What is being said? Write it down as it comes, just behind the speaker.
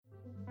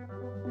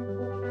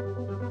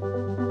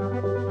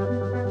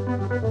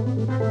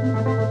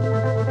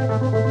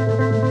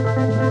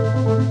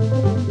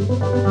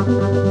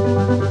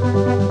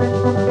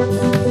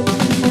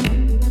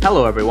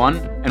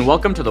everyone, and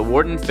welcome to the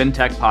Wharton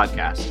FinTech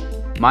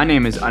Podcast. My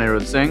name is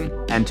Anirudh Singh,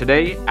 and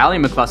today, Ali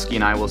McCluskey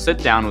and I will sit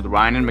down with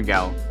Ryan and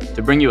Miguel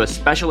to bring you a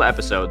special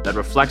episode that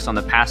reflects on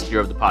the past year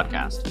of the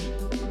podcast.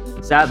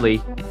 Sadly,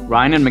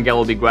 Ryan and Miguel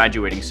will be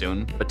graduating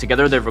soon, but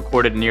together they've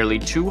recorded nearly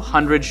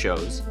 200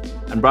 shows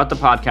and brought the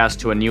podcast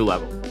to a new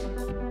level.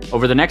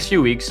 Over the next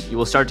few weeks, you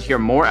will start to hear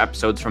more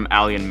episodes from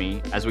Ali and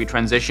me as we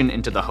transition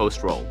into the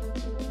host role.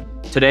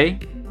 Today,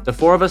 the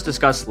four of us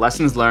discuss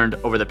lessons learned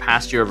over the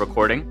past year of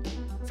recording,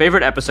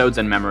 favorite episodes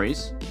and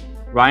memories,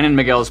 Ryan and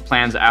Miguel's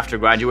plans after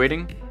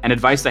graduating, and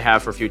advice they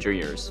have for future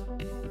years.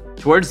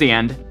 Towards the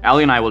end,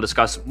 Ali and I will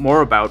discuss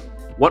more about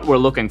what we're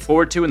looking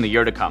forward to in the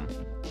year to come.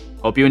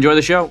 Hope you enjoy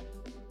the show.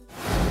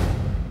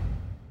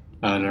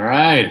 All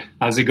right.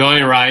 How's it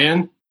going,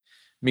 Ryan?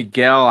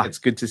 Miguel, it's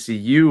good to see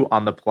you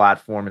on the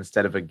platform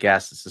instead of a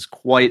guest. This is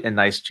quite a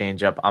nice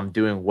change up. I'm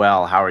doing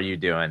well. How are you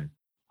doing?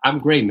 I'm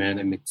great, man.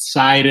 I'm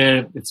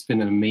excited. It's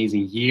been an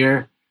amazing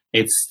year.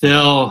 It's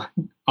still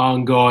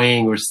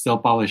ongoing. We're still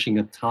polishing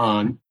a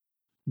ton.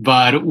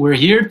 But we're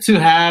here to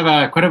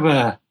have quite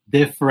a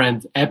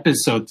different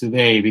episode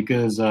today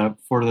because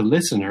for the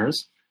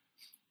listeners,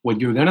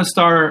 what you're going to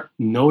start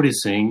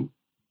noticing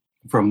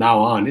from now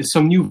on is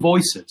some new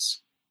voices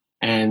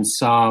and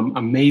some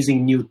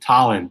amazing new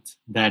talent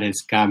that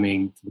is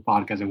coming to the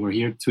podcast. And we're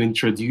here to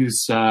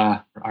introduce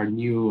our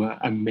new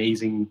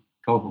amazing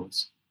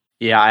co-host.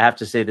 Yeah, I have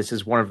to say this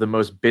is one of the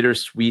most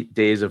bittersweet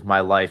days of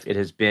my life. It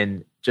has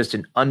been just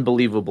an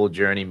unbelievable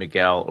journey,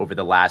 Miguel, over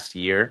the last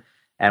year,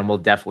 and we'll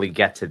definitely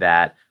get to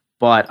that.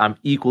 But I'm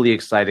equally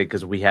excited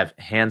because we have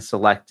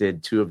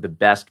hand-selected two of the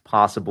best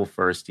possible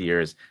first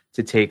years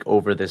to take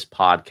over this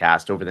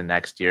podcast over the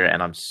next year,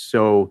 and I'm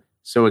so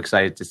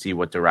excited to see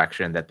what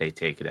direction that they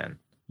take it in.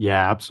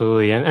 Yeah,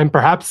 absolutely. And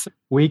perhaps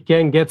we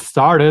can get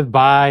started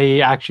by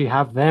actually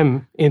have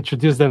them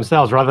introduce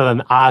themselves rather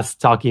than us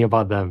talking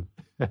about them.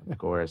 Of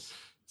course.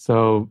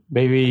 So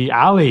maybe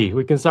Ali,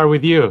 we can start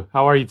with you.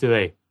 How are you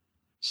today?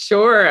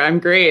 Sure, I'm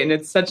great. And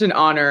it's such an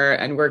honor.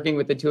 And working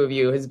with the two of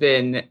you has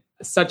been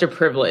such a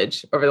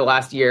privilege over the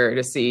last year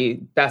to see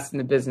best in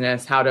the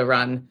business, how to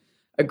run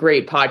a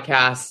great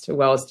podcast, a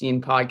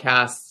well-esteemed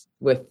podcast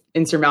with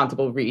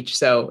insurmountable reach.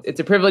 So it's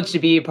a privilege to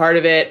be a part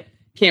of it.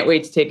 Can't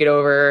wait to take it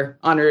over.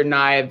 Anirudh and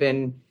I have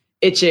been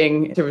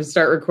itching to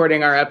start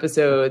recording our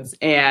episodes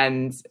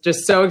and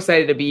just so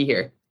excited to be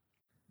here.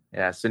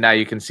 Yeah, so now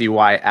you can see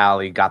why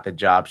Ali got the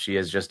job. She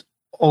is just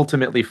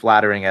ultimately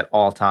flattering at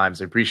all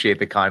times. I appreciate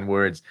the kind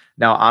words.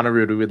 Now,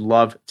 Anirudh, we would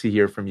love to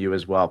hear from you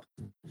as well.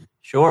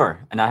 Sure.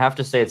 And I have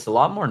to say, it's a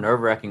lot more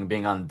nerve-wracking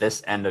being on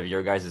this end of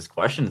your guys'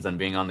 questions than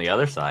being on the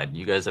other side.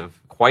 You guys have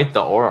quite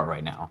the aura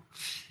right now.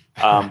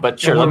 But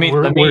sure, let me.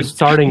 We're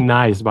starting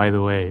nice, by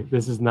the way.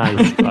 This is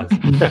nice.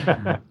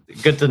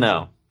 Good to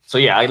know. So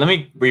yeah, let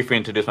me briefly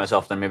introduce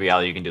myself, then maybe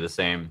Ali, you can do the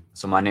same.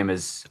 So my name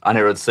is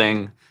Anirudh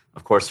Singh.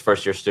 Of course,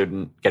 first-year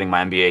student getting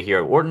my MBA here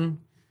at Wharton.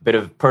 Bit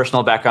of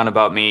personal background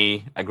about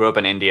me. I grew up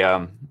in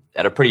India.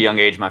 At a pretty young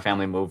age, my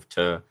family moved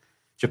to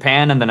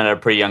Japan, and then at a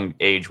pretty young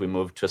age, we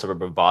moved to a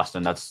suburb of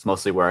Boston. That's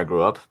mostly where I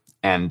grew up.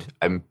 And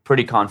I'm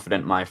pretty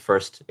confident my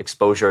first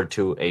exposure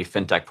to a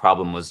fintech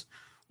problem was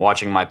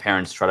watching my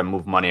parents try to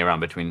move money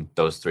around between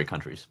those three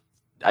countries.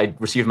 I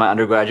received my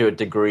undergraduate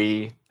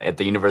degree at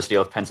the University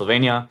of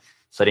Pennsylvania,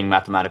 studying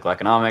mathematical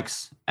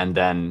economics, and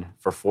then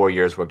for 4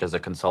 years worked as a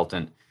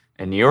consultant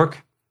in New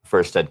York.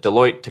 First at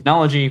Deloitte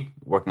Technology,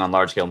 working on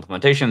large-scale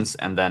implementations,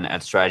 and then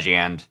at Strategy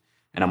and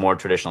in a more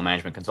traditional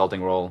management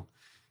consulting role.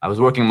 I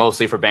was working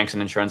mostly for banks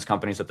and insurance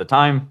companies at the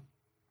time,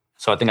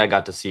 so I think I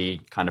got to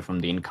see kind of from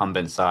the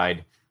incumbent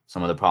side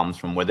some of the problems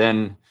from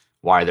within,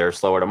 why they're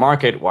slower to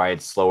market, why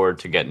it's slower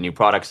to get new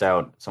products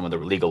out, some of the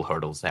legal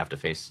hurdles they have to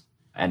face.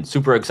 And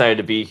super excited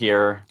to be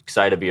here,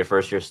 excited to be a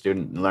first-year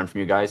student and learn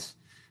from you guys.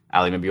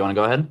 Ali, maybe you want to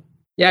go ahead?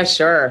 Yeah,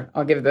 sure.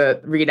 I'll give the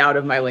readout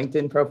of my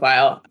LinkedIn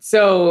profile.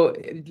 So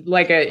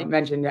like I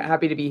mentioned,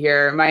 happy to be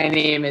here. My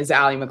name is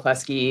Ali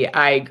McCluskey.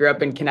 I grew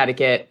up in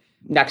Connecticut,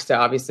 next to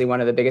obviously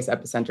one of the biggest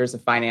epicenters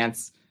of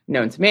finance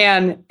known to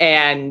man,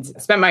 and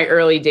spent my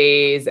early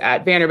days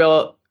at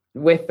Vanderbilt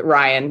with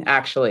Ryan,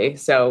 actually.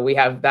 So we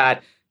have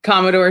that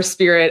Commodore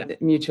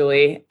spirit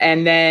mutually,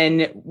 and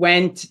then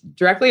went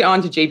directly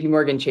on to JP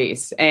Morgan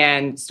Chase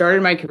and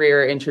started my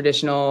career in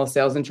traditional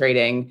sales and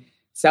trading,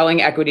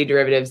 selling equity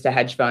derivatives to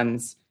hedge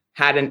funds.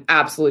 Had an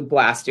absolute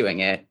blast doing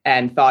it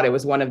and thought it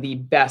was one of the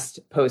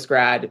best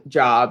post-grad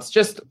jobs,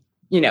 just,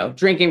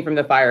 drinking from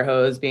the fire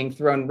hose, being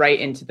thrown right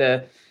into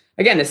the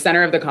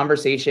center of the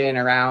conversation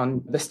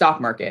around the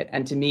stock market.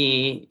 And to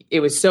me, it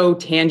was so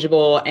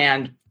tangible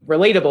and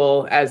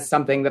relatable as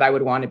something that I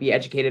would want to be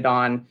educated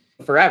on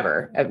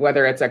forever,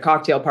 whether it's at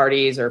cocktail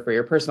parties or for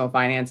your personal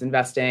finance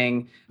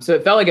investing. So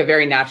it felt like a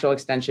very natural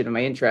extension of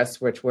my interests,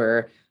 which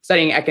were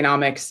studying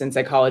economics and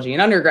psychology in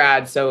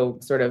undergrad. So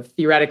sort of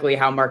theoretically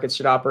how markets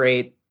should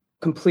operate,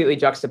 completely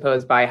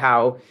juxtaposed by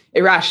how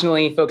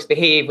irrationally folks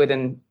behave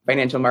within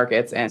financial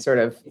markets and sort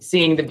of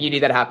seeing the beauty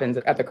that happens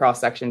at the cross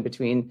section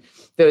between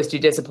those two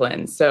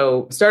disciplines.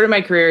 So started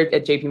my career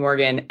at JP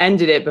Morgan,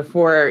 ended it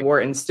before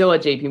Wharton, still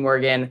at JP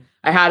Morgan.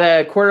 I had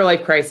a quarter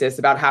life crisis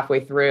about halfway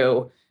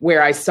through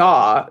where I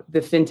saw the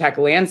fintech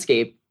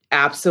landscape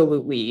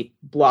absolutely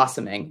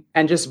blossoming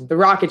and just the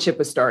rocket ship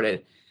was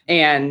started.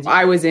 And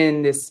I was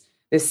in this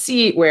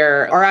seat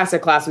where our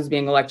asset class was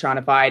being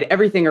electronified.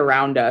 Everything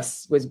around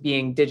us was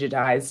being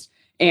digitized.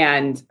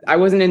 And I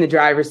wasn't in the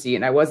driver's seat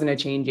and I wasn't a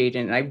change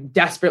agent. And I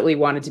desperately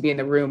wanted to be in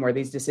the room where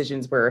these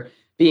decisions were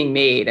being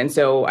made. And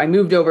so I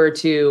moved over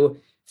to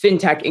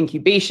fintech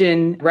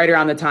incubation right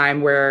around the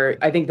time where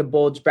I think the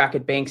bulge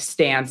bracket bank's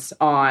stance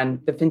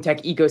on the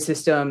fintech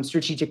ecosystem,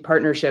 strategic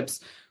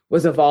partnerships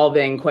was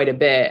evolving quite a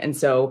bit. And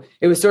so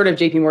it was sort of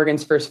JP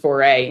Morgan's first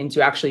foray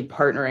into actually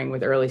partnering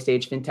with early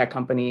stage fintech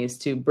companies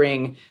to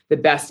bring the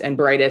best and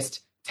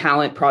brightest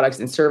talent, products,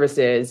 and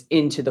services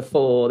into the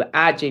fold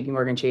at JP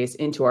Morgan Chase,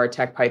 into our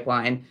tech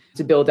pipeline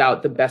to build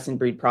out the best in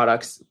breed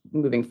products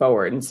moving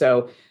forward. And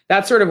so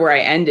that's sort of where I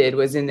ended,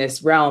 was in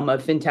this realm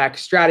of fintech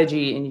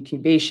strategy and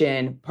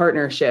incubation,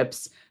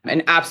 partnerships,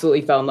 and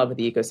absolutely fell in love with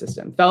the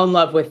ecosystem, fell in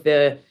love with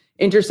the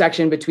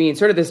intersection between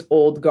sort of this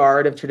old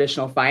guard of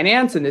traditional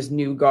finance and this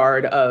new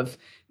guard of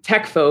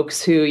tech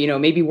folks who,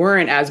 maybe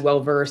weren't as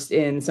well versed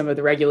in some of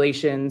the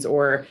regulations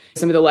or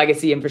some of the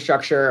legacy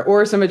infrastructure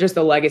or some of just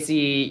the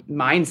legacy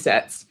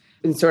mindsets,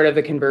 and sort of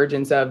the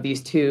convergence of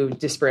these two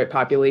disparate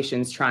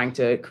populations trying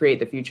to create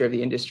the future of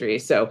the industry.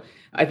 So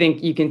I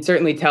think you can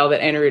certainly tell that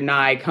Anirudh and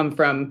I come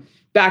from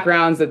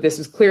backgrounds that this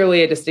was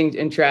clearly a distinct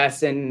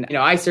interest. And,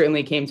 I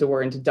certainly came to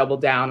Wharton to double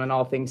down on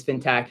all things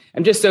fintech.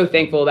 I'm just so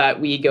thankful that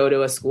we go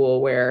to a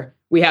school where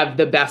we have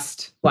the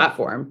best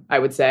platform, I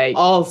would say.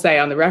 I'll say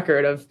on the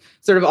record of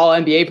sort of all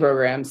MBA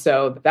programs.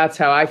 So that's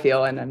how I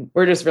feel. And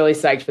we're just really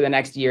psyched for the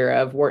next year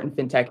of Wharton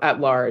FinTech at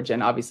large.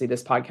 And obviously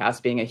this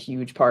podcast being a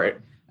huge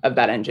part of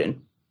that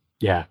engine.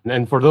 Yeah.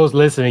 And for those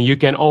listening, you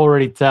can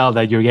already tell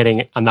that you're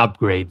getting an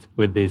upgrade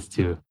with these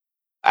two.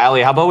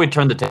 Ali, how about we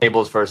turn the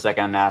tables for a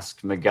second and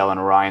ask Miguel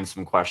and Ryan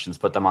some questions,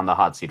 put them on the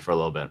hot seat for a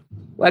little bit.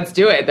 Let's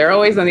do it. They're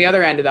always on the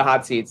other end of the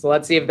hot seat. So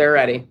let's see if they're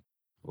ready.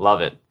 Love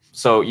it.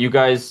 So you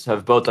guys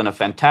have both done a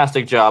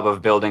fantastic job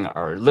of building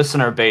our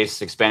listener base,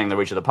 expanding the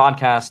reach of the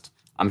podcast.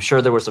 I'm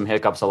sure there were some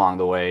hiccups along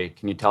the way.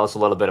 Can you tell us a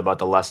little bit about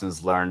the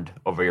lessons learned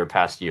over your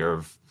past year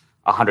of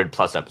 100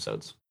 plus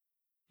episodes?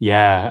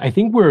 Yeah, I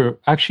think we're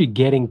actually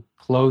getting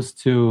close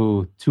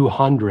to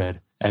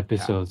 200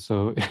 episodes.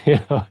 So,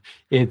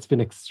 it's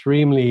been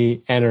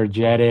extremely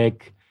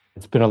energetic.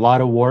 It's been a lot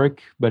of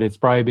work, but it's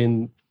probably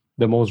been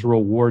the most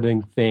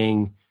rewarding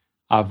thing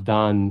I've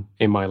done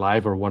in my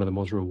life, or one of the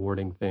most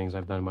rewarding things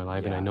I've done in my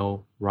life. Yeah. And I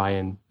know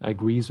Ryan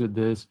agrees with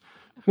this.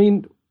 I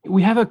mean,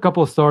 we have a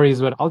couple of stories,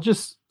 but I'll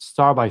just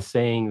start by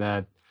saying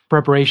that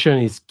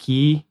preparation is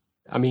key.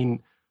 I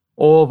mean,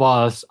 all of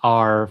us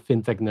are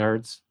fintech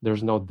nerds.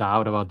 There's no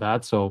doubt about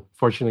that. So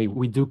fortunately,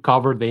 we do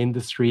cover the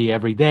industry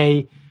every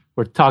day.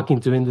 We're talking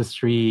to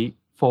industry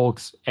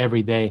folks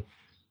every day.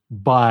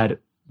 But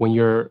when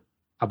you're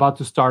about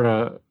to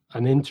start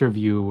an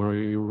interview, or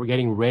you're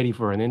getting ready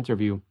for an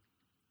interview,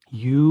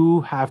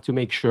 you have to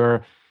make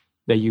sure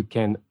that you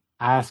can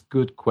ask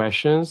good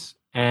questions.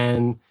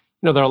 And,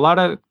 there are a lot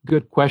of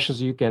good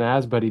questions you can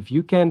ask, but if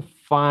you can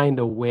find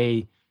a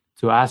way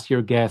to ask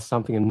your guest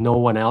something that no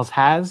one else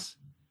has,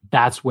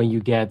 that's when you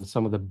get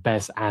some of the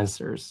best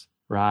answers,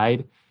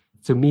 right?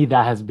 To me,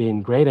 that has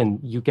been great. And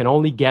you can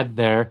only get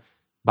there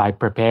by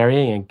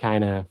preparing and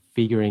kind of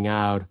figuring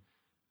out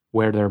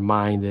where their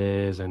mind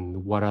is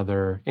and what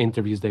other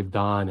interviews they've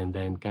done, and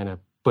then kind of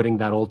putting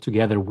that all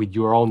together with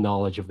your own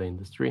knowledge of the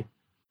industry.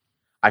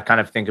 I kind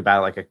of think about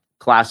it like a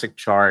classic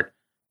chart.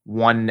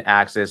 One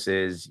axis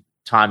is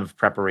time of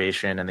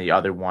preparation, and the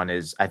other one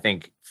is, I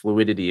think,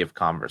 fluidity of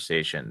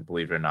conversation,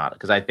 believe it or not.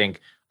 Because I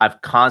think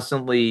I've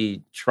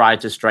constantly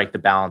tried to strike the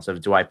balance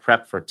of, do I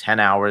prep for 10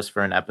 hours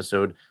for an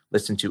episode,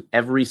 listen to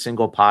every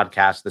single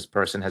podcast this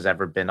person has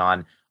ever been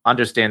on,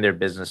 understand their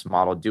business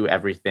model, do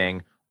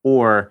everything,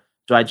 or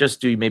do I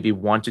just do maybe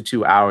 1 to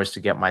 2 hours to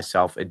get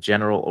myself a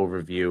general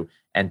overview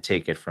and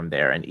take it from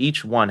there? And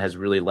each one has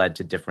really led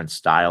to different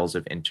styles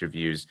of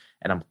interviews.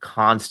 And I'm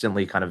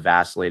constantly kind of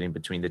vacillating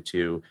between the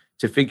two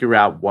to figure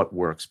out what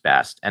works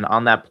best. And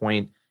on that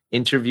point,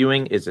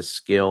 interviewing is a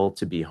skill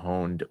to be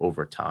honed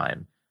over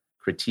time.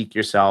 Critique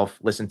yourself,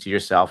 listen to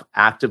yourself,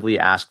 actively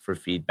ask for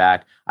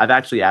feedback. I've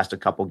actually asked a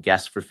couple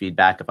guests for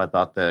feedback if I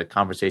thought the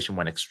conversation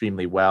went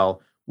extremely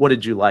well. What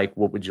did you like?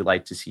 What would you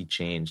like to see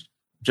changed?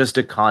 Just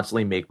to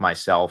constantly make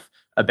myself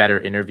a better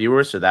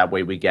interviewer, so that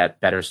way we get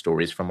better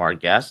stories from our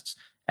guests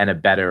and a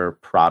better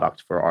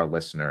product for our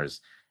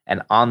listeners.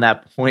 And on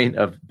that point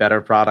of better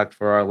product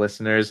for our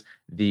listeners,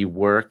 the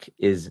work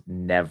is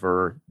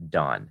never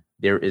done.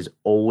 There is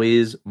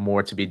always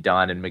more to be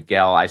done. And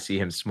Miguel, I see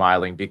him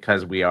smiling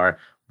because we are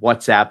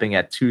WhatsApping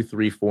at 2,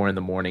 3, 4 in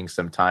the morning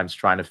sometimes,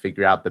 trying to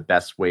figure out the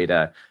best way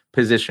to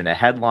position a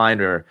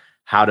headline or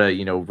how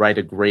to, write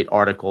a great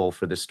article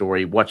for the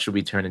story. What should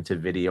we turn into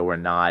video or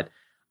not?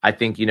 I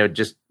think,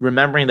 just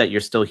remembering that you're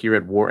still here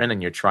at Wharton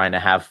and you're trying to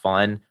have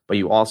fun, but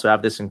you also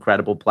have this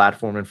incredible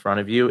platform in front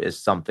of you is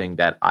something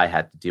that I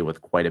had to deal with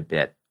quite a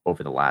bit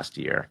over the last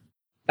year.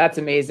 That's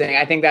amazing.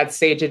 I think that's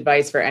sage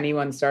advice for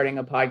anyone starting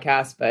a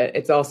podcast, but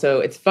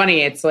it's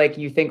funny. It's like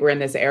you think we're in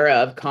this era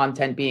of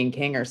content being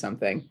king or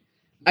something.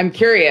 I'm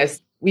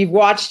curious. We've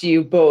watched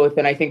you both,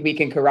 and I think we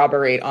can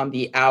corroborate on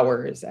the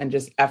hours and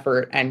just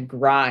effort and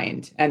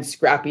grind and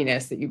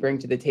scrappiness that you bring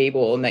to the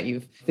table and that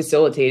you've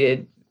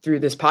facilitated through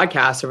this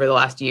podcast over the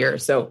last year.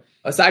 So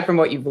aside from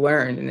what you've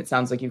learned, and it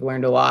sounds like you've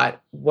learned a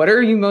lot, what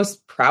are you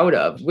most proud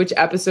of? Which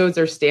episodes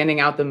are standing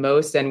out the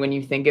most? And when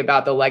you think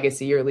about the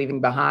legacy you're leaving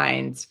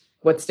behind,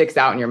 what sticks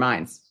out in your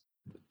minds?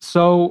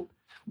 So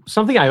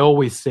something I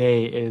always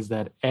say is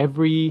that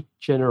every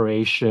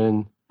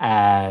generation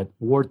at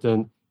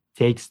Wharton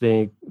takes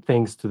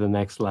things to the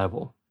next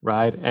level,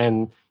 right?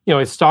 And,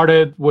 it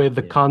started with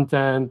the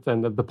content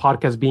and the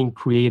podcast being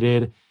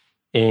created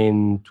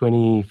in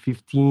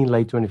 2015,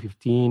 late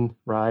 2015,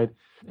 right?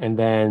 And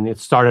then it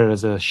started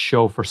as a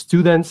show for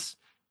students.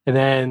 And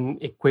then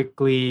it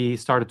quickly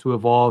started to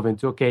evolve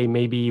into, okay,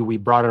 maybe we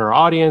broaden our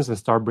audience and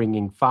start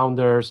bringing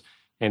founders.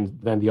 And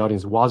then the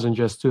audience wasn't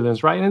just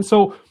students, right? And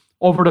so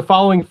over the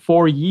following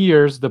 4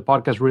 years, the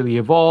podcast really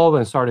evolved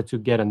and started to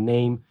get a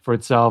name for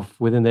itself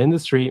within the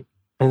industry.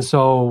 And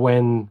so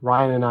when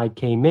Ryan and I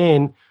came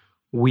in,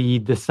 we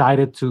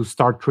decided to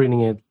start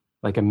treating it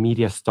like a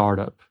media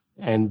startup.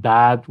 And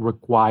that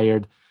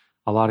required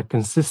a lot of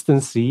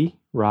consistency,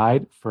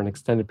 right, for an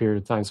extended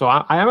period of time. So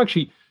I am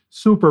actually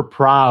super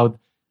proud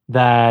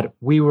that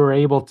we were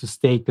able to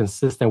stay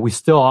consistent. We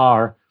still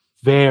are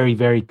very,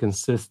 very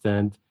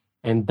consistent.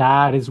 And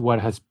that is what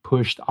has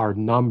pushed our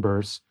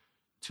numbers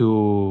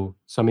to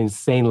some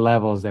insane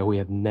levels that we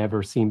had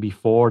never seen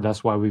before.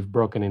 That's why we've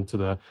broken into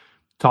the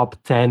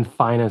top 10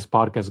 finance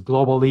podcasts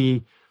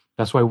globally.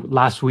 That's why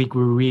last week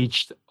we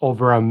reached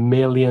over 1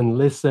 million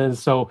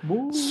listens. So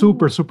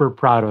super, super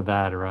proud of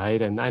that,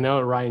 right? And I know,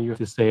 Ryan, you have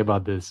to say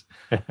about this.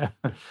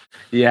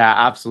 Yeah,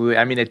 absolutely.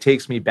 I mean, it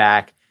takes me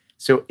back.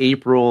 So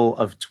April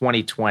of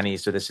 2020,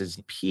 so this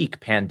is peak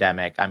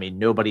pandemic. I mean,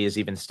 nobody is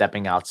even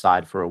stepping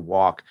outside for a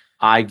walk.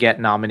 I get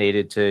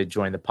nominated to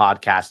join the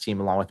podcast team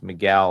along with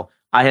Miguel.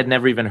 I had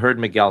never even heard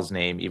Miguel's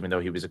name, even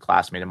though he was a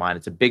classmate of mine.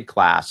 It's a big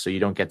class, so you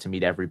don't get to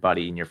meet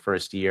everybody in your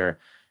first year.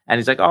 And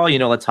he's like, oh,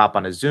 let's hop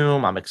on a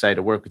Zoom. I'm excited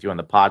to work with you on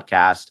the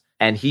podcast.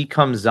 And he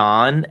comes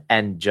on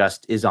and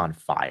just is on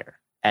fire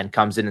and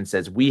comes in and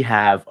says, we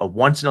have a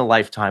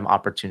once-in-a-lifetime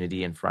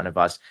opportunity in front of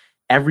us.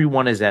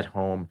 Everyone is at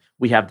home.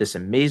 We have this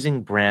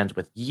amazing brand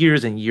with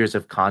years and years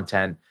of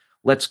content.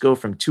 Let's go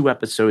from 2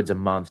 episodes a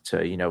month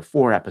to,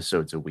 4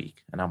 episodes a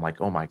week. And I'm like,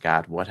 oh my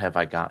God, what have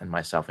I gotten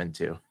myself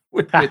into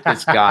with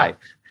this guy?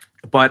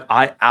 But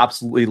I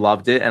absolutely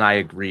loved it. And I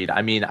agreed.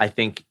 I mean, I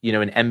think,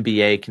 an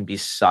MBA can be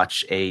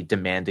such a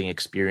demanding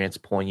experience,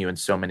 pulling you in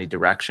so many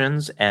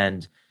directions.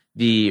 And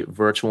the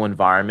virtual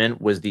environment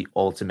was the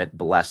ultimate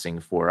blessing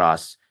for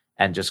us,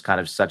 and just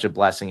kind of such a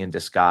blessing in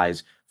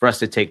disguise for us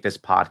to take this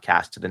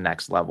podcast to the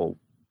next level.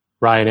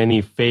 Ryan,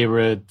 any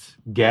favorite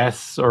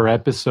guests or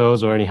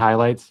episodes or any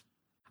highlights?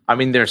 I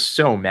mean, there's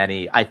so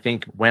many. I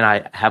think when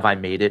I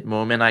made it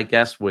moment, I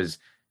guess, was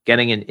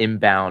getting an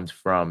inbound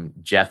from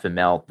Jeff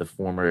Immelt, the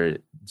former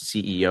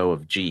CEO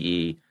of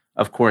GE.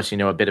 Of course,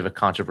 a bit of a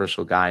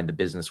controversial guy in the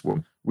business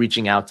world,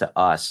 reaching out to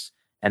us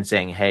and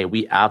saying, hey,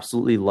 we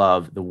absolutely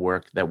love the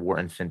work that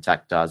Wharton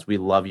FinTech does. We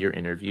love your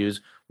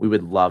interviews. We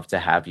would love to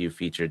have you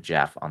feature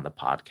Jeff on the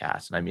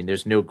podcast. And I mean,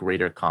 there's no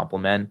greater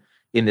compliment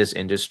in this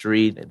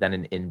industry than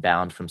an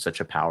inbound from such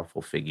a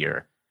powerful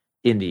figure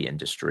in the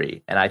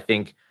industry. And I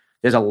think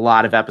there's a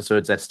lot of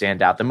episodes that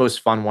stand out. The most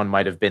fun one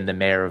might have been the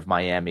mayor of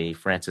Miami,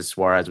 Francis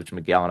Suarez, which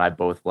Miguel and I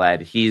both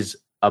led. He's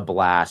a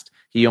blast.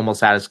 He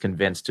almost had us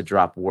convinced to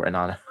drop Wharton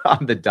on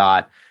the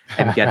dot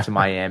and get to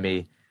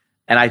Miami.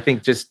 And I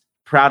think just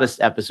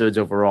proudest episodes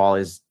overall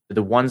is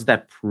the ones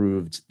that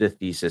proved the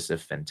thesis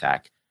of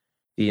fintech.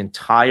 The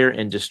entire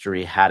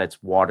industry had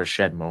its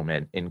watershed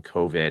moment in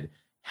COVID,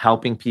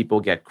 helping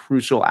people get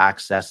crucial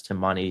access to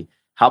money,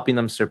 helping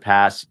them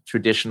surpass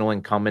traditional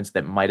incumbents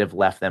that might have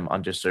left them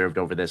underserved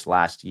over this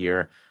last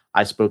year.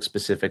 I spoke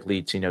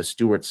specifically to,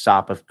 Stuart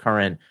Sopp of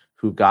Current,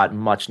 who got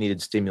much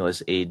needed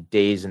stimulus aid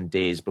days and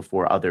days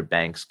before other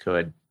banks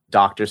could.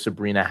 Dr.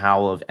 Sabrina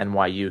Howell of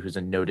NYU, who's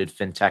a noted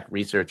fintech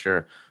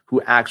researcher,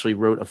 who actually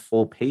wrote a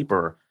full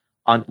paper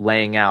on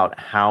laying out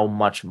how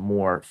much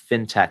more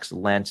fintechs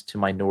lent to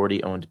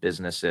minority-owned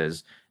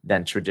businesses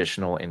than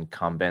traditional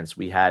incumbents.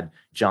 We had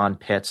John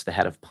Pitts, the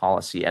head of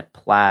policy at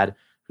Plaid,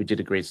 who did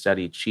a great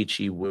study,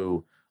 Chi-Chi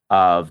Wu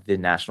of the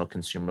National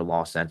Consumer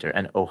Law Center,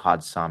 and Ohad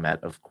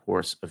Samet, of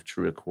course, of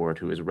True Accord,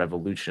 who is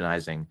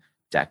revolutionizing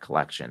debt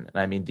collection.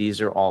 And I mean,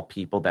 these are all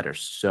people that are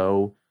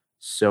so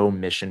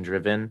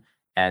mission-driven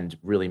and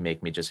really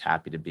make me just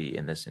happy to be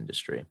in this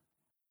industry.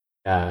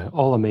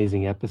 All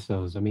amazing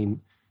episodes. I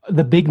mean,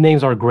 the big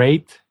names are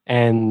great.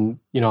 And,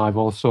 I've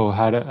also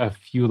had a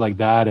few like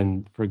that.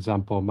 And for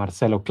example,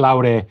 Marcelo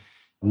Claure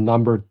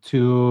number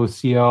 2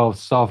 CEO of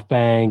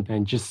SoftBank,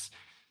 and just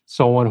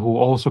someone who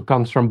also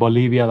comes from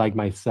Bolivia like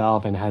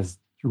myself and has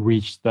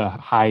reached the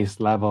highest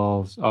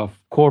levels of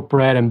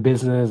corporate and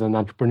business and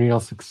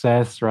entrepreneurial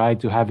success, right?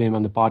 To have him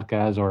on the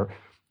podcast, or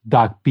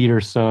Doug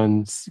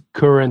Peterson,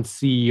 current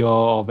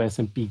CEO of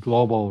S&P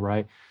Global,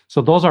 right?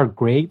 So those are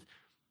great.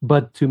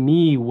 But to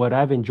me, what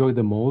I've enjoyed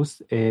the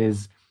most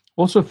is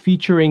also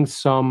featuring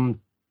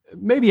some,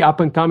 maybe up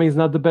and coming is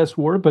not the best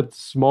word, but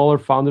smaller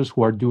founders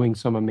who are doing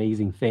some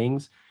amazing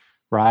things,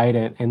 right?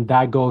 And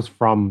that goes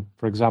from,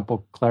 for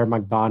example, Claire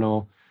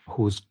McDonald,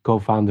 who's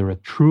co-founder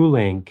at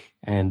TrueLink,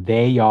 and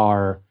they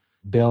are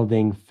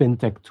building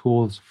fintech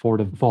tools for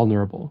the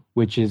vulnerable,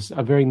 which is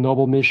a very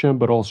noble mission,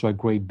 but also a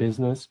great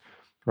business,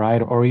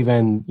 right? Or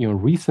even,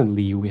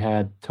 recently we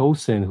had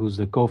Tosin, who's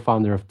the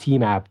co-founder of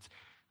TeamApt,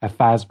 a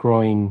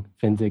fast-growing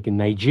fintech in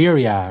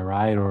Nigeria,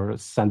 right? Or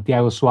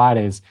Santiago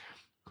Suarez,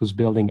 who's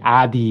building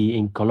Adi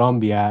in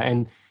Colombia.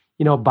 And,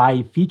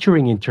 by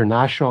featuring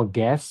international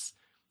guests,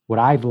 what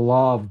I've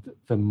loved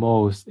the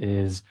most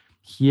is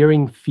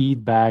hearing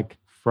feedback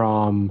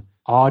from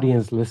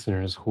audience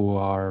listeners who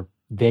are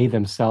they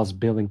themselves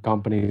building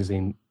companies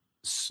in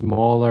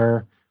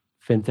smaller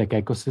fintech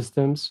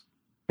ecosystems,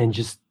 and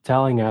just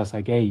telling us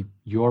like, hey,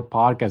 your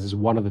podcast is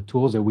one of the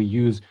tools that we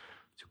use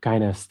to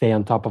kind of stay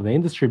on top of the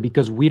industry,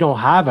 because we don't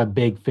have a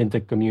big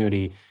fintech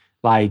community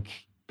like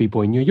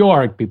people in New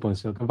York, people in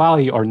Silicon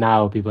Valley, or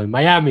now people in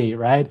Miami,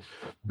 right?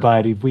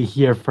 But if we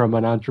hear from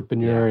an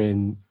entrepreneur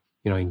in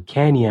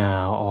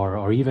Kenya,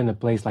 or even a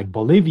place like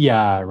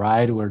Bolivia,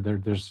 right, where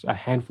there's a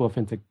handful of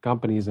fintech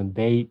companies and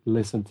they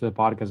listen to the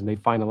podcast and they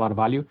find a lot of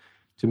value,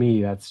 to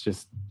me, that's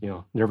just,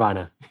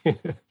 nirvana.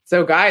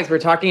 So guys, we're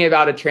talking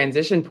about a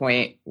transition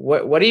point.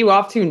 What are you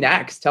off to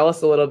next? Tell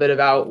us a little bit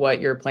about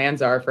what your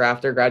plans are for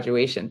after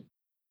graduation.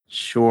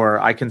 Sure,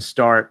 I can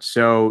start.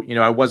 So,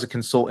 I was a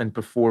consultant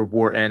before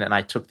Wharton, and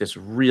I took this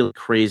really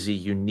crazy,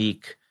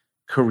 unique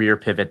career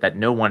pivot that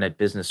no one at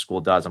business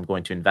school does. I'm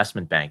going to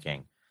investment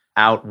banking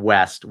out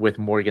west with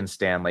Morgan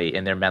Stanley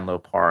in their Menlo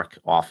Park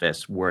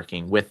office,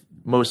 working with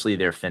mostly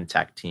their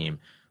fintech team.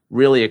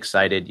 Really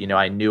excited.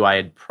 I knew I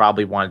had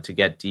probably wanted to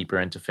get deeper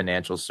into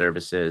financial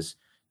services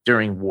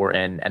during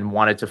Wharton and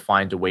wanted to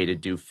find a way to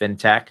do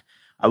fintech.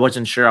 I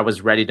wasn't sure I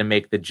was ready to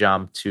make the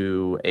jump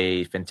to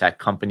a fintech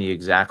company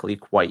exactly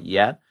quite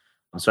yet.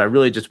 So I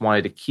really just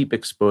wanted to keep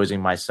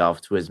exposing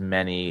myself to as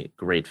many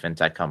great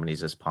fintech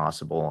companies as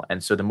possible.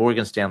 And so the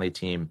Morgan Stanley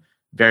team,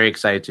 very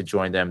excited to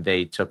join them.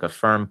 They took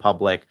Affirm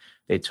public.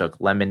 They took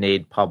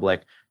Lemonade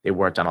public. They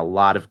worked on a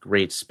lot of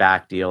great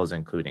SPAC deals,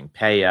 including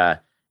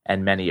Paya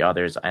and many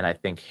others, and I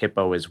think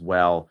Hippo as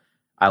well.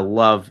 I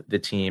love the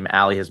team.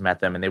 Ali has met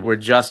them, and they were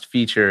just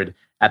featured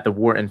at the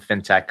Wharton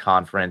FinTech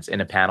Conference in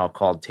a panel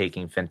called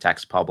Taking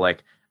Fintechs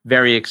Public.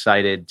 Very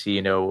excited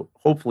to,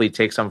 hopefully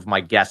take some of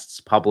my guests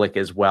public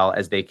as well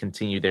as they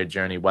continue their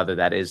journey, whether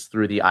that is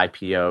through the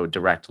IPO,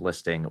 direct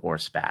listing, or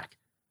SPAC.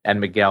 And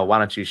Miguel, why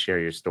don't you share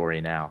your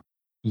story now?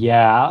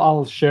 Yeah,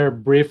 I'll share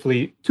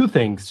briefly 2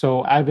 things.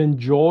 So I've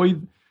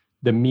enjoyed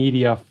the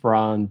media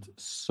front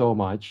so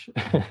much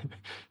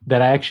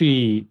that I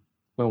actually,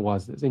 when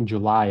was this? In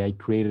July, I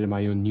created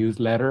my own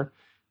newsletter,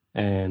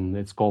 and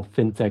it's called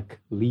FinTech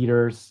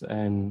Leaders.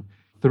 And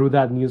through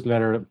that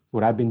newsletter,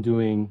 what I've been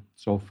doing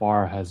so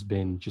far has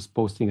been just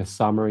posting a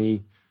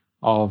summary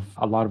of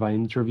a lot of our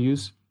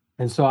interviews.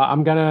 And so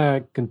I'm going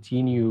to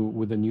continue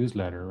with the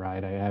newsletter,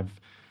 right? I have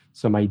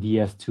some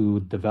ideas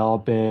to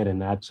develop it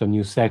and add some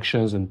new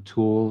sections and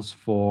tools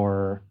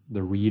for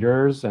the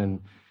readers. And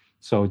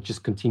so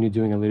just continue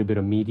doing a little bit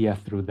of media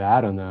through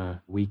that on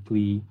a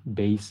weekly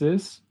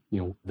basis.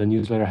 The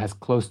newsletter has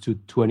close to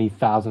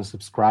 20,000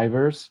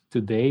 subscribers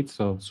to date.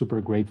 So super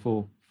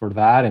grateful for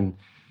that, and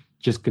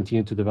just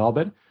continue to develop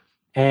it.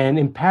 And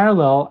in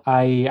parallel,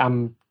 I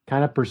am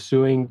kind of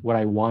pursuing what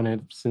I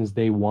wanted since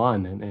day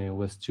one, and it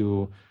was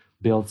to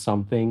build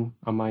something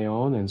on my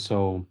own. And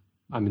so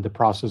I'm in the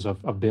process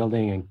of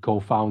building and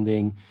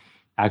co-founding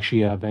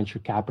actually a venture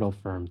capital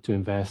firm to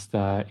invest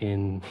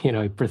in,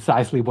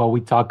 precisely what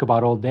we talk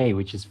about all day,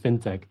 which is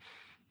fintech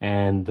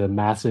and the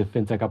massive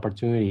fintech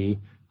opportunity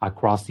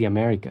across the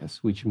Americas,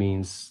 which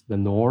means the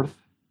North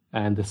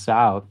and the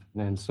South.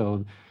 And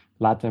so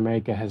Latin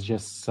America has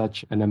just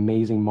such an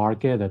amazing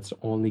market that's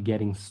only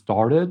getting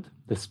started,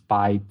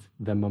 despite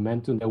the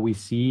momentum that we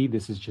see.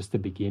 This is just the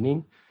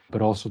beginning,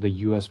 but also the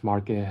US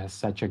market has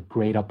such a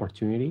great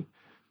opportunity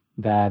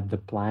that the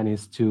plan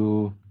is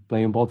to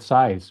play on both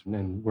sides.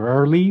 And we're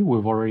early,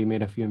 we've already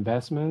made a few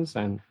investments,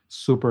 and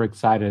super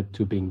excited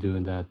to be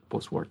doing that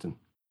post-Wharton.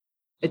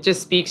 It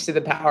just speaks to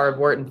the power of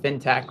Wharton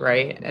FinTech,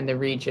 right? And the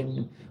reach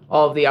and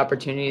all of the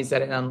opportunities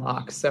that it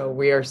unlocks. So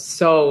we are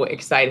so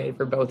excited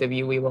for both of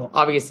you. We will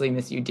obviously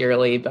miss you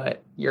dearly,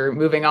 but you're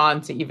moving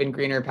on to even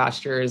greener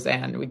pastures,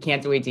 and we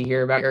can't wait to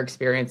hear about your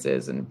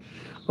experiences and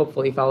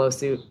hopefully follow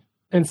suit.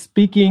 And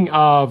speaking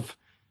of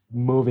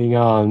moving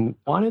on,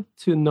 I wanted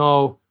to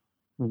know,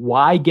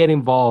 why get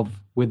involved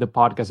with the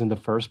podcast in the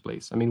first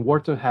place? I mean,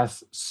 Wharton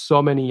has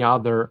so many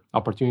other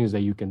opportunities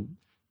that you can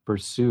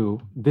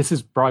pursue. This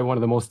is probably one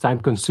of the most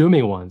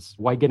time-consuming ones.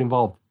 Why get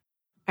involved?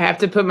 I have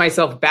to put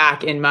myself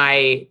back in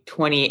my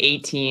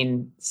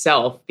 2018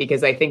 self,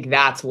 because I think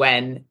that's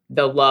when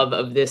the love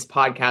of this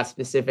podcast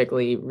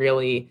specifically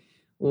really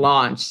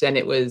launched. And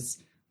it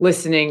was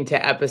listening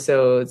to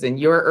episodes in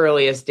your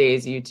earliest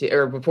days,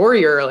 or before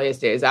your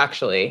earliest days,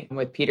 actually,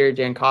 with Peter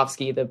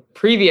Jankowski, the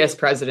previous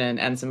president,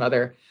 and some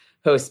other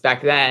hosts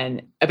back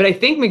then. But I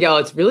think, Miguel,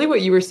 it's really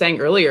what you were saying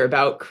earlier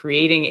about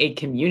creating a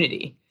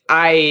community.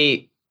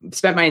 I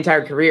spent my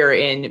entire career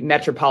in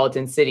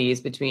metropolitan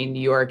cities between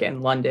New York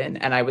and London,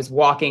 and I was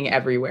walking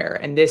everywhere.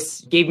 And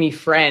this gave me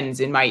friends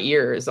in my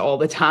ears all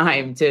the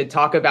time to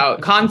talk about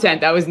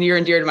content that was near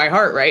and dear to my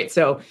heart, right?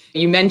 So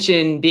you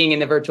mentioned being in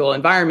the virtual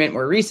environment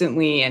more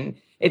recently, and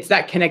it's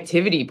that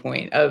connectivity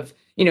point of,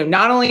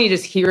 not only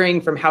just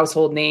hearing from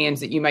household names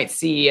that you might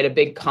see at a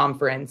big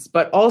conference,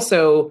 but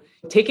also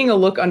taking a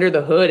look under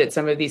the hood at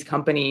some of these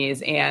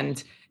companies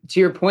and, to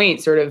your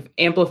point, sort of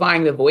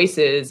amplifying the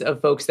voices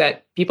of folks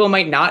that people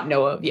might not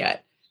know of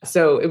yet.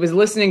 So it was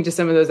listening to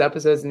some of those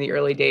episodes in the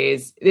early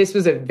days. This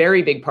was a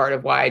very big part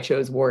of why I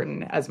chose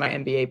Wharton as my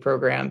MBA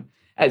program,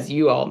 as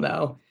you all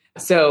know.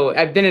 So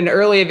I've been an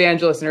early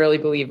evangelist, an early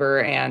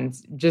believer, and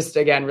just,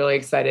 again, really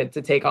excited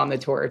to take on the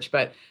torch.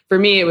 But for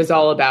me, it was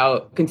all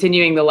about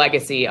continuing the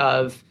legacy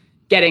of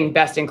getting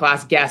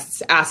best-in-class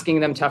guests,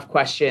 asking them tough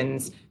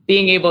questions,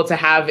 being able to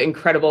have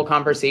incredible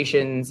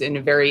conversations in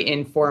a very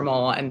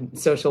informal and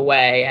social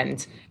way,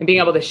 and being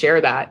able to share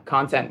that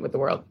content with the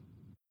world.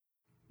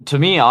 To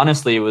me,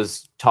 honestly, it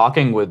was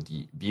talking with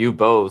you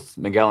both,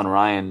 Miguel and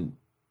Ryan,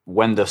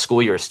 when the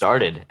school year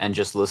started, and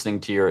just listening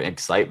to your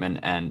excitement.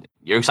 And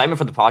your excitement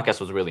for the podcast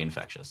was really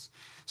infectious.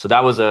 So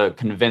that was a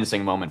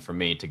convincing moment for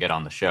me to get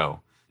on the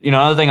show.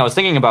 Another thing I was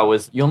thinking about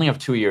was you only have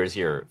 2 years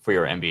here for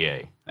your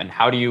MBA. And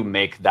how do you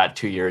make that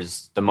 2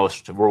 years the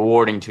most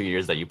rewarding 2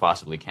 years that you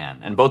possibly can?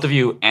 And both of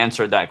you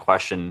answered that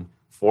question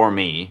for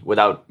me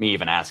without me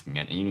even asking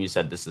it. And you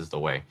said, this is the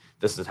way.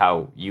 This is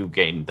how you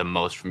gain the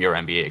most from your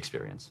MBA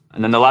experience.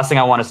 And then the last thing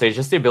I want to say is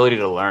just the ability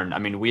to learn. I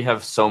mean, we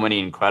have so many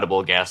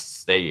incredible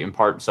guests. They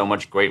impart so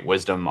much great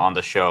wisdom on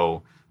the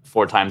show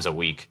 4 times a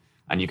week.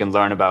 And you can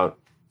learn about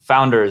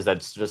founders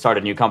that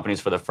started new companies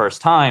for the first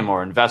time,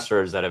 or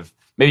investors that have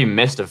maybe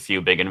missed a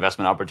few big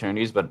investment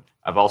opportunities, but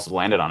I've also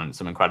landed on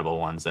some incredible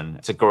ones. And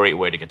it's a great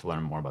way to get to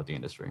learn more about the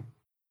industry.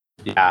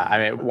 Yeah, I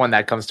mean, one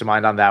that comes to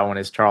mind on that one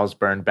is Charles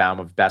Birnbaum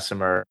of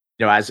Bessemer.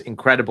 As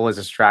incredible as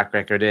his track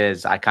record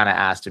is, I kind of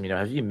asked him,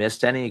 have you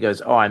missed any? He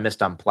goes, I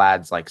missed on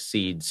Plaid's like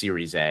seed,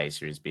 Series A,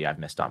 Series B. I've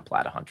missed on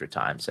Plaid 100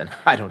 times, and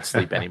I don't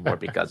sleep anymore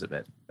because of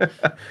it.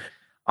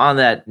 On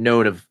that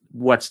note of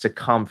what's to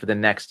come for the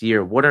next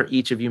year, what are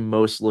each of you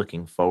most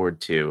looking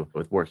forward to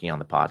with working on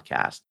the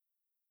podcast?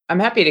 I'm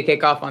happy to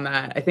kick off on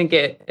that. I think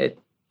it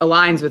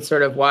aligns with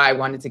sort of why I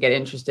wanted to get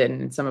interested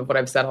in some of what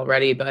I've said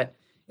already, but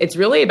it's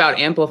really about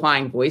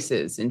amplifying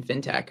voices in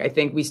fintech. I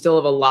think we still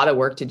have a lot of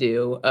work to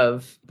do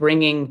of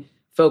bringing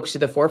folks to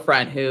the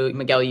forefront who,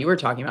 Miguel, you were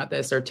talking about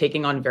this, are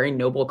taking on very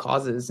noble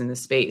causes in the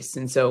space.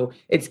 And so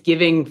it's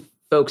giving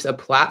folks a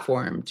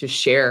platform to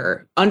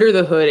share under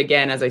the hood,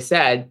 again, as I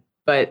said,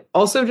 but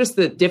also just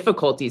the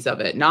difficulties of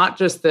it, not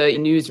just the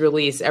news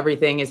release,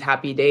 everything is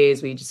happy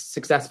days, we just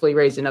successfully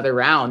raised another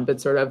round, but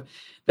sort of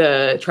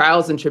the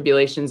trials and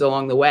tribulations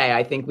along the way.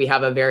 I think we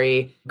have a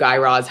very Guy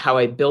Raz, How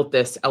I Built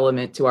This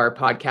element to our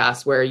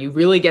podcast, where you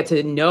really get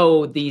to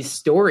know these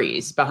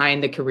stories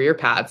behind the career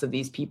paths of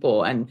these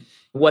people and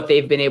what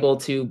they've been able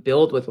to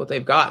build with what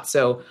they've got.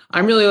 So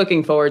I'm really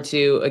looking forward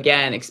to,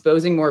 again,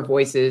 exposing more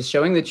voices,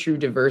 showing the true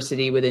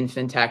diversity within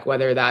fintech,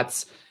 whether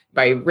that's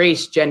by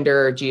race,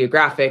 gender,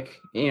 geographic,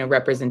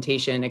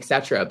 representation, et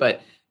cetera.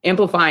 But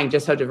amplifying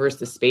just how diverse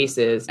the space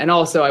is. And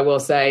also, I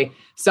will say,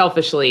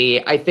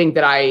 selfishly, I think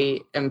that I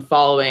am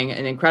following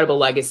an incredible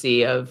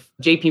legacy of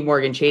JP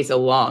Morgan Chase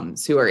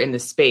alums who are in the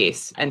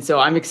space. And so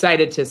I'm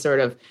excited to sort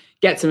of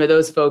get some of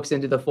those folks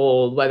into the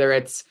fold, whether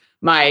it's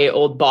my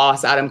old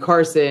boss, Adam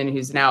Carson,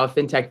 who's now a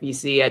fintech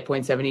VC at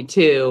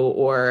Point72,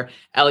 or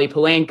Ellie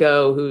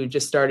Palenko, who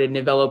just started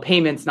Nivelo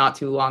Payments not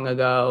too long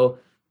ago,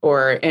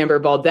 or Amber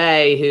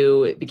Balde,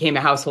 who became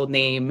a household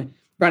name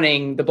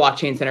running the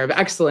Blockchain Center of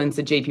Excellence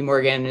at JP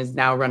Morgan and is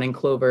now running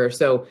Clover.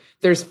 So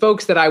there's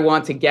folks that I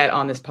want to get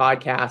on this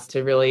podcast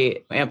to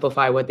really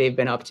amplify what they've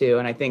been up to.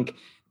 And I think,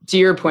 to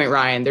your point,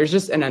 Ryan, there's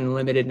just an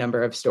unlimited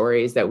number of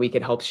stories that we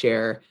could help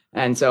share.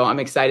 And so I'm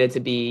excited to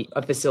be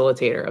a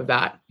facilitator of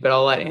that. But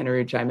I'll let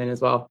Anirudh chime in as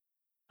well.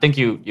 I think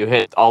you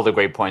hit all the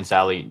great points,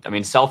 Ali. I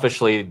mean,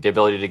 selfishly, the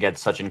ability to get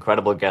such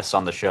incredible guests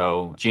on the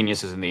show,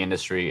 geniuses in the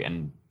industry,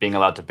 and being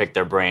allowed to pick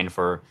their brain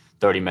for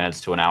 30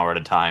 minutes to an hour at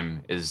a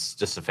time is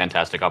just a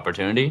fantastic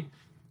opportunity.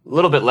 A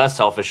little bit less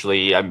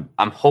selfishly, I'm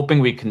hoping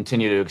we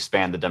continue to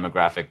expand the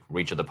demographic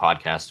reach of the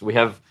podcast. We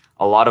have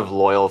a lot of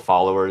loyal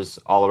followers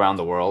all around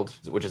the world,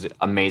 which is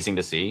amazing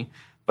to see.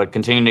 But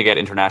continuing to get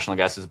international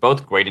guests is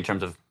both great in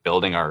terms of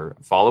building our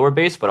follower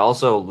base, but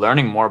also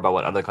learning more about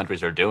what other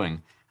countries are doing.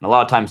 And a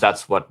lot of times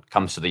that's what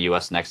comes to the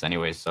US next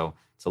anyways. So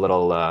it's a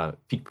little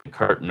peek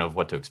curtain of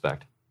what to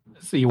expect.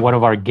 See, one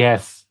of our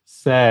guests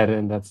said,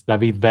 and that's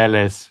David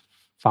Velez,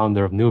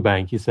 founder of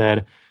Nubank. He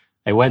said,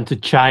 I went to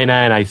China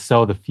and I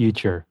saw the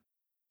future.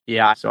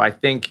 Yeah. So I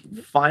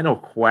think final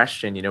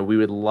question, we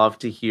would love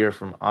to hear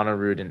from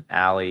Anirudh and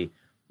Ali.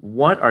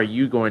 What are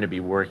you going to be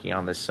working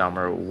on this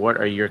summer? What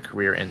are your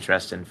career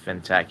interests in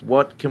fintech?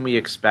 What can we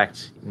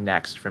expect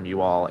next from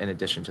you all in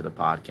addition to the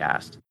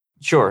podcast?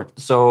 Sure.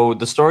 So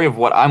the story of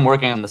what I'm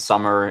working on this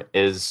summer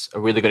is a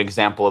really good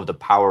example of the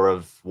power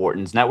of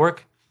Wharton's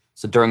network.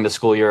 So during the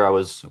school year, I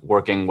was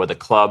working with a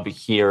club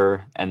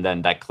here, and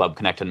then that club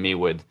connected me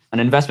with an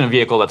investment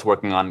vehicle that's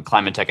working on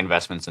climate tech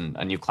investments and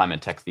a new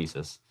climate tech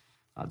thesis.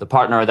 The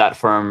partner of that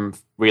firm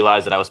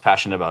realized that I was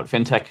passionate about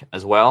fintech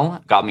as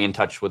well, got me in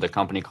touch with a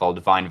company called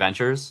Vine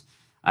Ventures,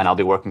 and I'll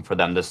be working for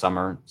them this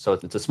summer. So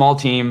it's a small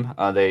team.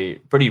 They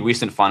pretty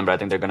recent fund, but I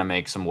think they're going to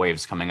make some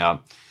waves coming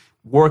up.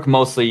 Work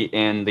mostly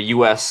in the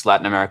US,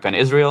 Latin America, and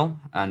Israel,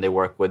 and they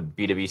work with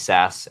B2B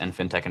SaaS and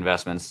fintech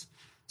investments.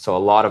 So a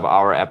lot of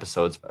our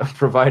episodes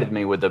provided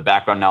me with the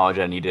background knowledge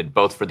I needed,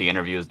 both for the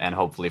interviews and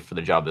hopefully for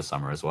the job this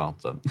summer as well.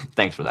 So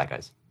thanks for that,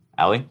 guys.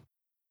 Ali?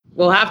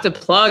 We'll have to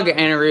plug,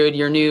 Anirudh,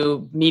 your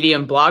new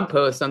Medium blog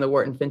post on the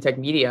Wharton FinTech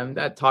Medium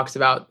that talks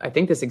about, I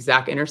think, this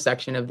exact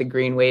intersection of the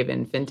green wave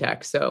and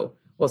fintech. So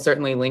we'll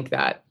certainly link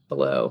that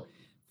below.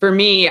 For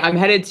me, I'm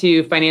headed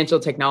to Financial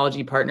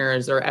Technology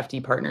Partners, or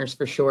FT Partners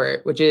for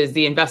short, which is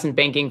the investment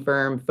banking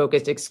firm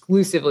focused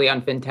exclusively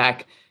on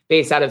fintech,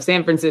 based out of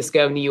San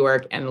Francisco, New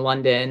York, and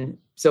London.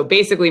 So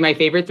basically my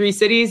favorite three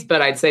cities,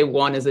 but I'd say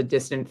one is a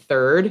distant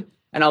third,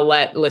 and I'll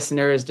let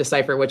listeners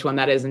decipher which one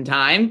that is in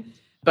time.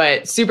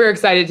 But super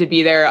excited to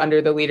be there under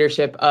the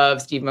leadership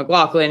of Steve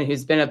McLaughlin,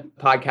 who's been a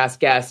podcast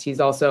guest. He's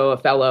also a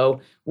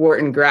fellow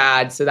Wharton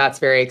grad, so that's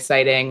very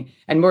exciting.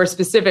 And more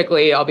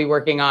specifically, I'll be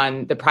working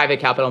on the private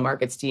capital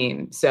markets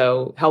team.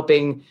 So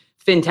helping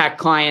fintech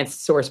clients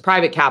source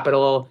private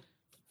capital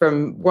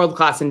from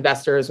world-class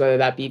investors, whether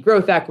that be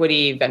growth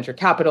equity, venture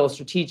capital,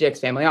 strategics,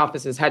 family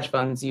offices, hedge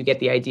funds, you get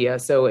the idea.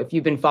 So if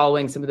you've been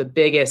following some of the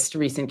biggest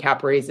recent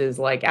cap raises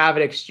like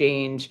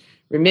AvidXchange,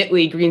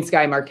 Remitly,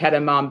 GreenSky, Marqeta,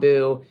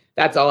 Mambu,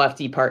 that's all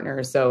FT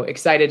Partners. So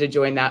excited to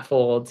join that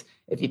fold.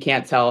 If you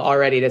can't tell,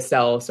 already to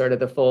sell sort of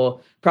the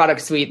full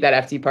product suite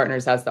that FT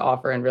Partners has to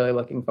offer, and really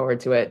looking forward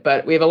to it.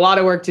 But we have a lot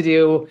of work to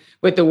do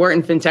with the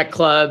Wharton FinTech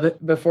Club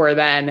before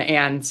then,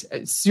 and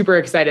super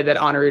excited that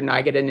Anirudh and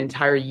I get an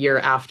entire year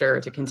after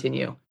to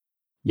continue.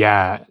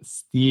 Yeah,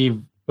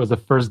 Steve was the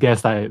first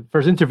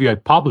interview I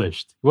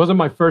published. It wasn't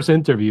my first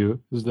interview. It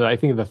was I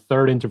think the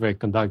third interview I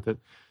conducted,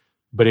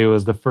 but it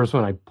was the first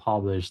one I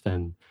published.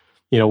 And,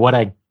 what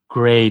a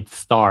great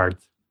start,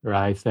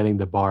 right? Setting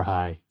the bar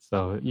high.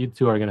 So you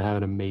two are going to have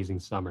an amazing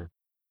summer.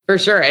 For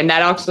sure. And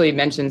that actually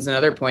mentions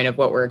another point of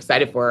what we're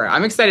excited for.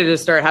 I'm excited to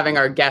start having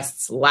our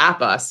guests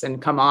lap us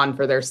and come on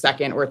for their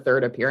second or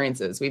third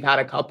appearances. We've had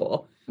a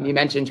couple. You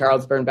mentioned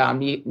Charles Birnbaum.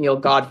 Neil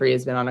Godfrey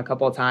has been on a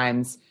couple of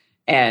times.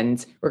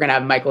 And we're going to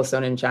have Michael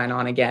Sonnenschein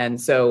on again.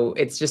 So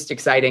it's just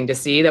exciting to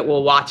see that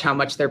we'll watch how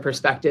much their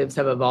perspectives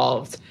have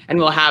evolved. And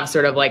we'll have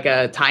sort of like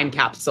a time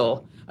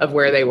capsule of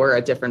where they were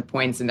at different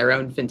points in their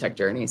own fintech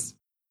journeys.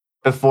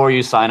 Before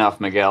you sign off,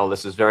 Miguel,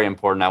 this is very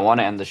important. I want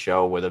to end the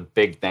show with a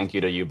big thank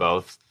you to you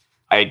both.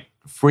 The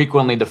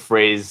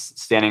phrase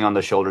standing on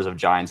the shoulders of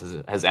giants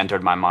has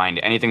entered my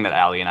mind. Anything that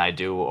Ali and I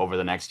do over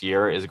the next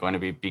year is going to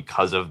be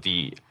because of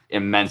the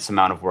immense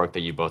amount of work that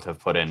you both have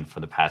put in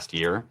for the past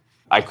year.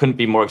 I couldn't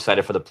be more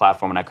excited for the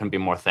platform, and I couldn't be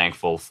more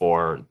thankful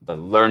for the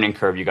learning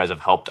curve you guys have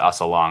helped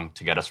us along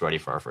to get us ready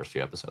for our first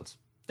few episodes.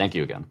 Thank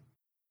you again.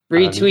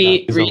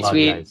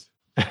 Retweet.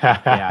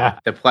 Yeah,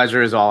 the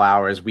pleasure is all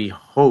ours. We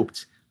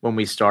hoped when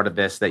we started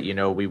this that,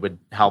 we would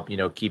help,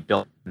 keep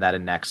building that a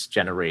next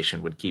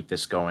generation would keep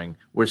this going.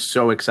 We're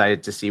so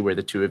excited to see where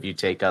the two of you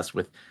take us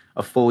with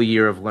a full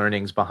year of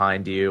learnings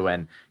behind you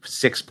and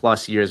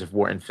 6+ years of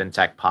Wharton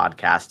FinTech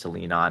podcast to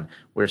lean on.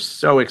 We're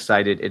so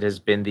excited. It has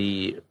been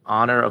the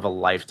honor of a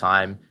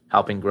lifetime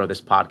helping grow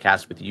this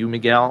podcast with you,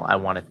 Miguel. I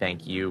want to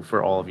thank you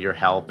for all of your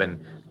help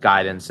and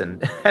guidance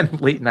and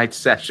late night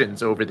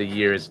sessions over the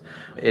years.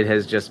 It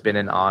has just been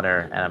an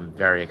honor, and I'm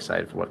very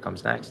excited for what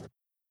comes next.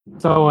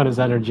 Someone is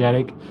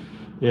energetic,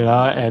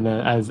 and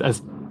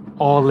as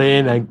all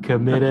in and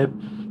committed.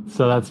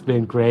 So that's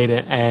been great.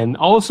 And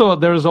also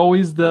there's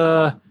always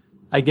the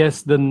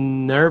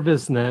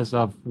nervousness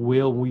of,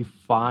 will we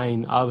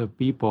find other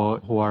people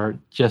who are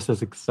just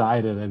as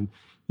excited? And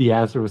the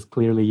answer was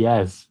clearly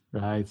yes,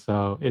 right?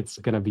 So it's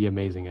going to be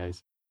amazing,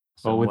 guys.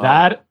 So with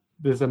that,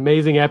 this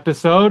amazing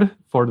episode,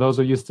 for those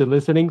of you still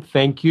listening,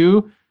 thank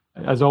you.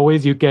 As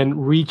always, you can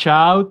reach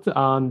out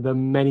on the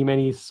many,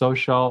 many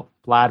social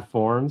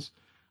platforms,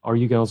 or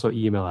you can also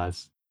email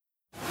us.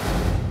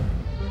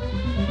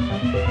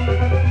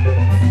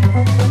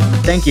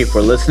 Thank you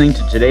for listening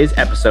to today's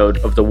episode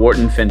of the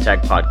Wharton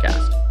FinTech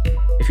Podcast.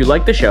 If you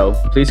like the show,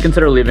 please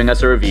consider leaving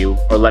us a review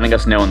or letting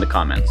us know in the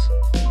comments.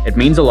 It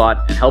means a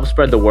lot and helps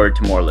spread the word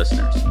to more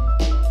listeners.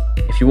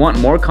 If you want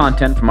more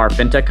content from our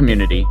FinTech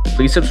community,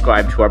 please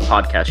subscribe to our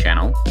podcast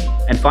channel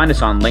and find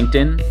us on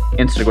LinkedIn,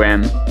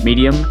 Instagram,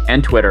 Medium,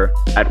 and Twitter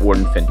at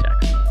Wharton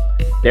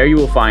FinTech. There you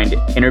will find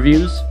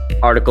interviews,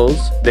 articles,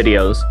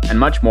 videos, and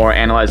much more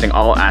analyzing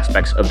all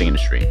aspects of the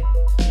industry.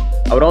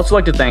 I would also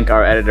like to thank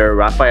our editor,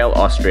 Rafael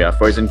Austria,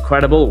 for his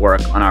incredible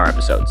work on our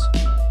episodes.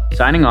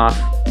 Signing off,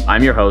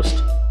 I'm your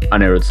host,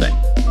 Anirudh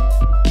Singh.